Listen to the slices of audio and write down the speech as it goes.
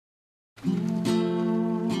The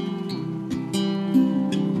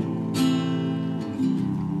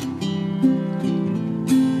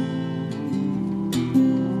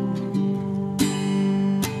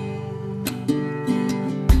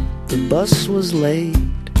bus was late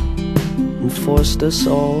and forced us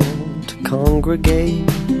all to congregate.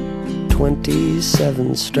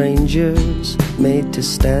 27 strangers made to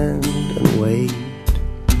stand and wait.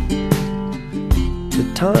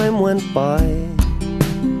 The time went by,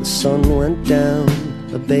 the sun went down,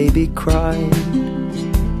 a baby cried.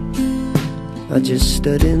 I just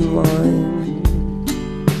stood in line.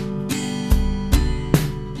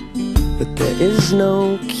 But there is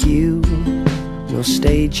no cue, no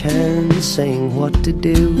stagehand saying what to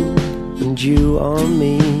do. And you are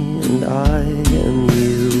me and I am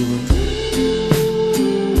you.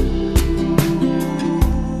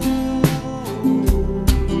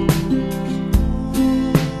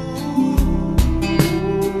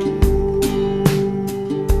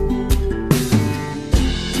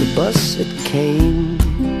 The bus, it came,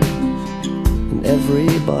 and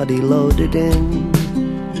everybody loaded in.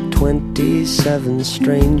 27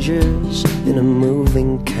 strangers in a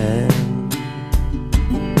moving can.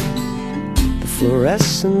 The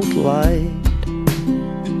fluorescent light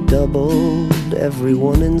doubled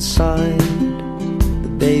everyone inside.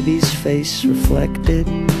 The baby's face reflected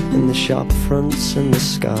in the shop fronts and the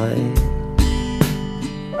sky.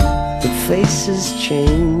 The faces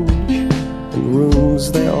change, and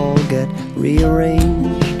rooms they all get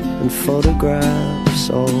rearranged, and photographs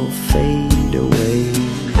all fade away.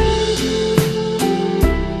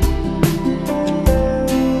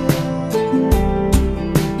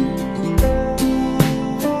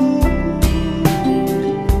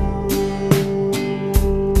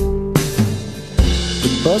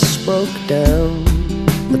 The bus broke down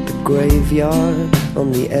at the graveyard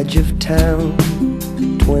on the edge of town.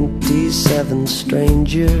 27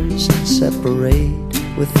 strangers separate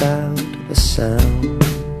without a sound.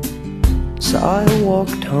 So I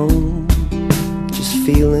walked home, just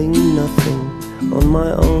feeling nothing on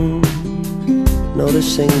my own,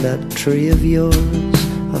 noticing that tree of yours,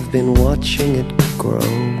 I've been watching it grow.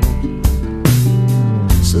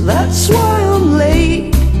 So that's why I'm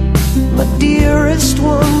late, my dearest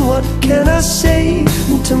one, what can I say?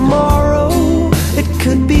 And tomorrow, it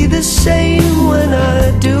could be the same when I